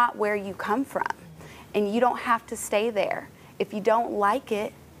are not where you come from, and you don't have to stay there. If you don't like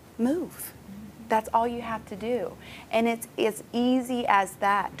it, move. That's all you have to do. And it's as easy as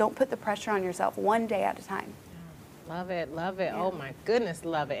that. Don't put the pressure on yourself, one day at a time. Love it, love it. Yeah. Oh my goodness,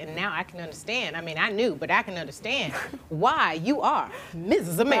 love it. And now I can understand. I mean, I knew, but I can understand why you are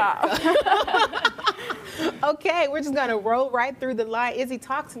Mrs. America. Okay, we're just gonna roll right through the line. Izzy,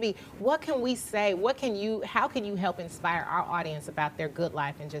 talk to me. What can we say? How can you help inspire our audience about their good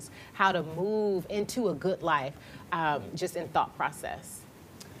life and just how to move into a good life, just in thought process?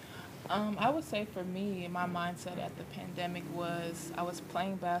 I would say for me, my mindset at the pandemic was I was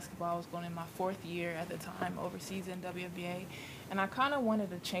playing basketball. I was going in my 4th year at the time overseas in WNBA, and I kind of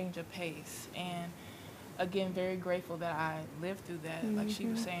wanted a change of pace. And again, very grateful that I lived through that. Like she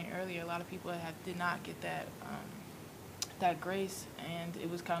was saying earlier, a lot of people did not get that grace, and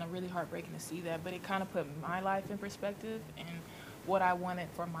it was kind of really heartbreaking to see that. But it kind of put my life in perspective and what I wanted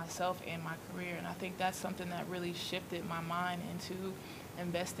for myself and my career. And I think that's something that really shifted my mind into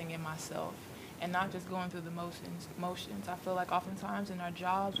investing in myself and not just going through the motions. I feel like oftentimes in our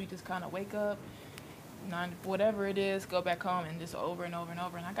jobs, we just kind of wake up, whatever it is, go back home and just over and over and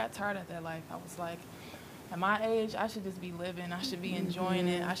over. And I got tired of that life. I was like, at my age, I should just be living. I should be enjoying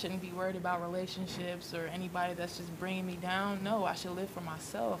it. I shouldn't be worried about relationships or anybody that's just bringing me down. No, I should live for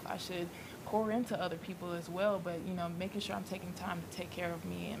myself. I should pour into other people as well, but making sure I'm taking time to take care of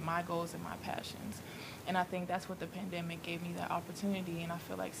me and my goals and my passions. And I think that's what the pandemic gave me, that opportunity. And I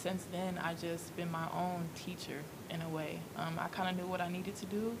feel like since then, I just been my own teacher in a way. I kind of knew what I needed to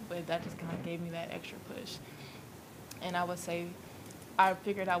do, but that just kind of gave me that extra push. And I would say I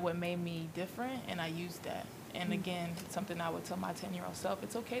figured out what made me different, and I used that. And again, it's something I would tell my 10-year-old self.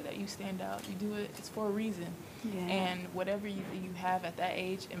 It's okay that you stand out. You do it. It's for a reason. Yeah. And whatever you have at that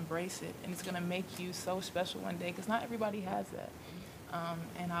age, embrace it. And it's going to make you so special one day, because not everybody has that.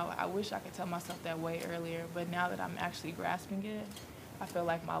 And I wish I could tell myself that way earlier. But now that I'm actually grasping it, I feel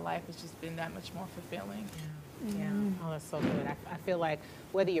like my life has just been that much more fulfilling. Yeah. Oh, that's so good. I feel like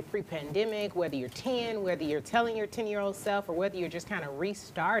whether you're pre-pandemic, whether you're 10, whether you're telling your 10-year-old self, or whether you're just kind of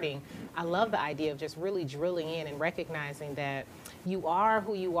restarting, I love the idea of just really drilling in and recognizing that you are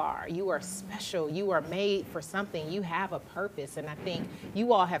who you are. You are special. You are made for something. You have a purpose. And I think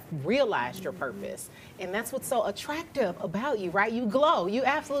you all have realized your purpose. And that's what's so attractive about you, right? You glow. You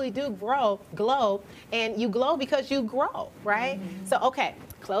absolutely do glow. And you glow because you grow, right? So, okay.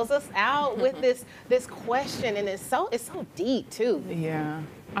 Close us out with this question, and it's so deep too. Yeah,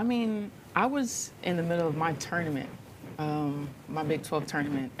 I mean, I was in the middle of my tournament, my Big 12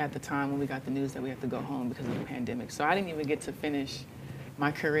 tournament at the time when we got the news that we had to go home because of the pandemic. So I didn't even get to finish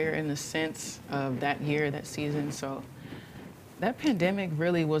my career in the sense of that year, that season. So that pandemic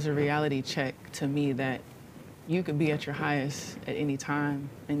really was a reality check to me that you could be at your highest at any time,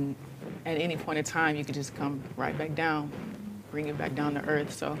 and at any point in time you could just come right back down, bring it back down to earth.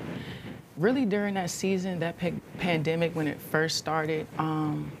 So really during that season, that pandemic, when it first started,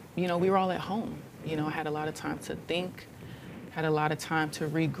 you know, we were all at home. You know, I had a lot of time to think, had a lot of time to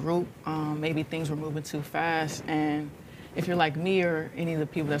regroup. Maybe things were moving too fast. And if you're like me or any of the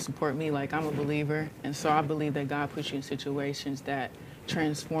people that support me, like, I'm a believer. And so I believe that God puts you in situations that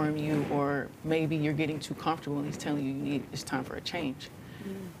transform you, or maybe you're getting too comfortable and he's telling you it's time for a change.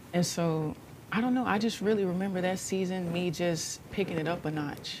 And so I don't know, I just really remember that season, me just picking it up a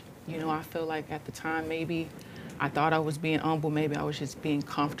notch. You know, I feel like at the time, maybe I thought I was being humble, maybe I was just being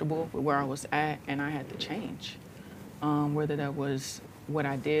comfortable with where I was at, and I had to change. Whether that was what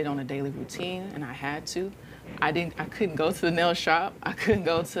I did on a daily routine, and I had to. I couldn't go to the nail shop, I couldn't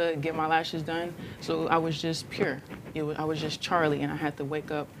go to get my lashes done, so I was just pure. I was just Charli, and I had to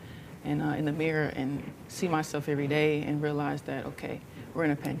wake up and in the mirror and see myself every day and realize that, okay, we're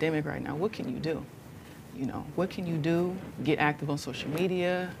in a pandemic right now. What can you do? You know, what can you do? Get active on social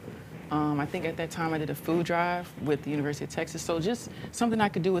media. I think at that time I did a food drive with the University of Texas. So just something I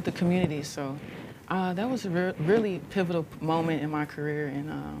could do with the community. So that was a really pivotal moment in my career,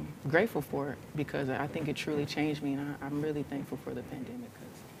 and grateful for it because I think it truly changed me. And I'm really thankful for the pandemic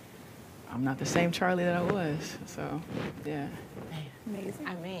because I'm not the same Charli that I was. So, yeah. Amazing.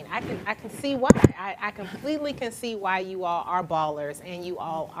 I mean, I can see why. I completely can see why you all are ballers and you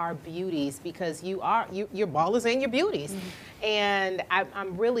all are beauties, because you're ballers and you're beauties. And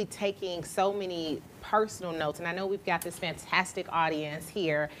I'm really taking so many personal notes, and I know we've got this fantastic audience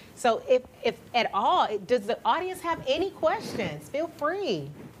here. So if at all, does the audience have any questions? Feel free.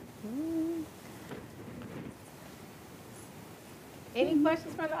 Any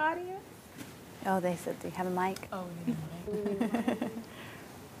questions from the audience? Oh, they said, do you have a mic? Oh, we need a mic.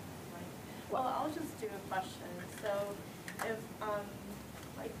 Well, I'll just do a question. So, if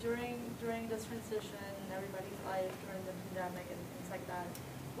like during this transition in everybody's life during the pandemic and things like that,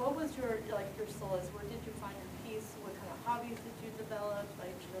 what was your solace? Where did you find your peace? What kind of hobbies did you develop?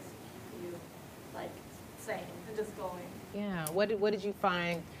 Like, just keep you like sane and just going. Yeah. What did you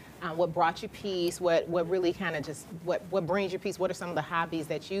find? What brought you peace? What really kind of just what brings you peace? What are some of the hobbies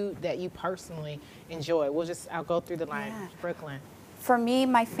that you personally enjoy? I'll go through the line. Yeah. Brooklyn. For me,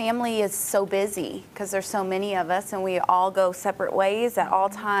 my family is so busy because there's so many of us and we all go separate ways at all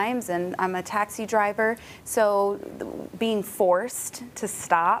times, and I'm a taxi driver, so being forced to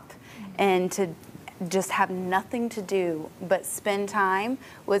stop and to just have nothing to do but spend time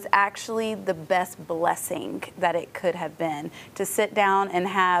was actually the best blessing that it could have been. To sit down and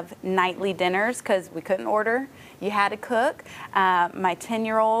have nightly dinners, because we couldn't order, you had to cook. My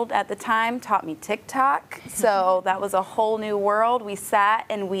 10-year-old at the time taught me TikTok, so that was a whole new world. We sat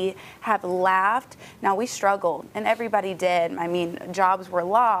and we have laughed. Now, we struggled, and everybody did. I mean, jobs were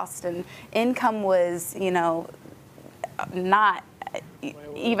lost and income was, you know, not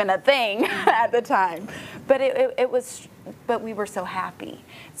even a thing at the time, but it was, but we were so happy.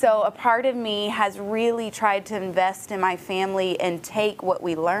 So a part of me has really tried to invest in my family and take what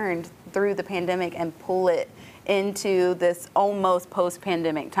we learned through the pandemic and pull it into this almost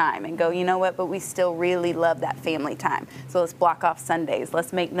post-pandemic time and go, you know what, but we still really love that family time. So let's block off Sundays.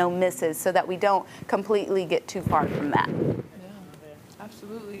 Let's make no misses so that we don't completely get too far from that. Yeah,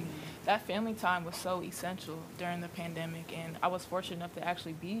 absolutely. That family time was so essential during the pandemic, and I was fortunate enough to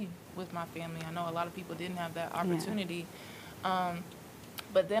actually be with my family. I know a lot of people didn't have that opportunity. Yeah.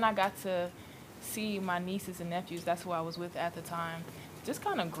 But then I got to see my nieces and nephews. That's who I was with at the time. just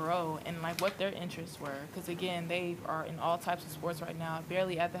kind of grow and like what their interests were. Because again, they are in all types of sports right now,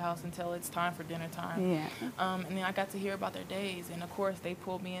 barely at the house until it's time for dinner time. Yeah. And then I got to hear about their days. And of course, they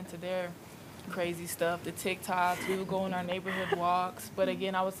pulled me into their crazy stuff, the TikToks. We would go on our neighborhood walks. But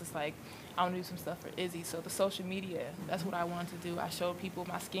again, I was just like, I want to do some stuff for Izzy. So the social media, that's what I wanted to do. I showed people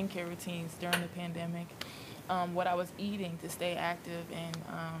my skincare routines during the pandemic, what I was eating to stay active, and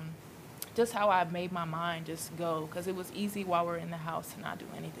just how I made my mind just go. Because it was easy while we're in the house to not do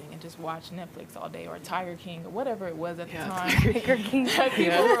anything and just watch Netflix all day or Tiger King or whatever it was at the time. Tiger King. that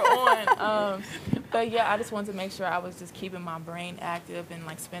people were on. But yeah, I just wanted to make sure I was just keeping my brain active and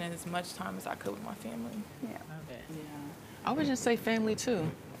like spending as much time as I could with my family. Yeah. Love it. Yeah. I would just say family too.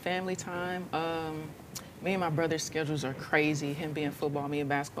 Family time. Me and my brother's schedules are crazy, him being football, me in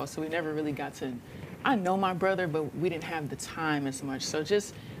basketball, so we never really got to, I know my brother, but we didn't have the time as much. So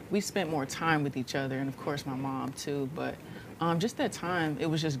just, we spent more time with each other, and of course my mom too, but just that time, it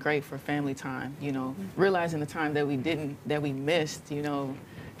was just great for family time, you know, realizing the time that we missed, you know,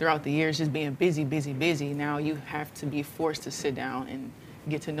 throughout the years, just being busy, busy, busy. Now you have to be forced to sit down and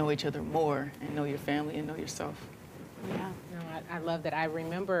get to know each other more and know your family and know yourself. Yeah. No, I love that. I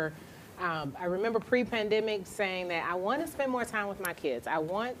remember pre-pandemic saying that I want to spend more time with my kids. I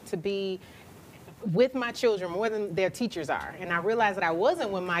want to be with my children more than their teachers are. And I realized that I wasn't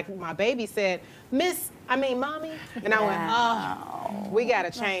when my baby said, Mommy. And I went, oh, we got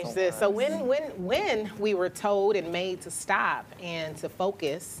to change this. So when we were told and made to stop and to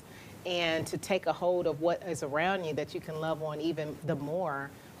focus and to take a hold of what is around you that you can love on even the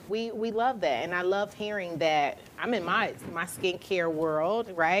more, we love that. And I love hearing that. I'm in my skincare world,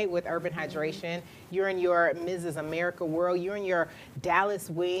 right, with Urban Hydration. You're in your Mrs. America world. You're in your Dallas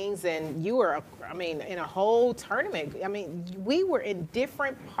Wings, and you were, in a whole tournament. We were in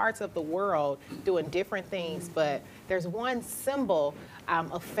different parts of the world doing different things, but there's one symbol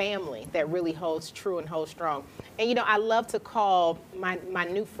of family that really holds true and holds strong. And, you know, I love to call my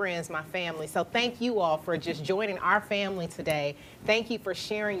new friends my family. So thank you all for just joining our family today. Thank you for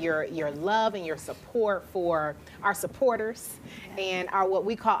sharing your love and your support for our supporters and our what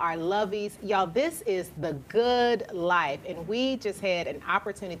we call our lovies. Y'all, this is the good life. And we just had an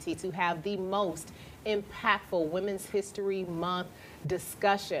opportunity to have the most impactful Women's History Month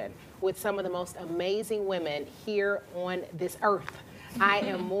discussion with some of the most amazing women here on this earth. I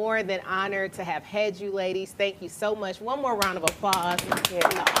am more than honored to have had you ladies. Thank you so much. One more round of applause from the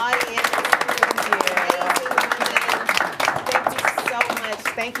audience. Thank you so much.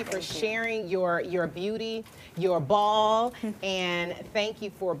 Thank you for sharing your beauty, your ball, and thank you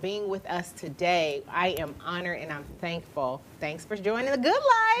for being with us today. I am honored and I'm thankful. Thanks for joining The Good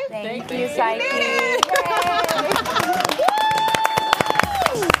Life. Thank you, Psyche.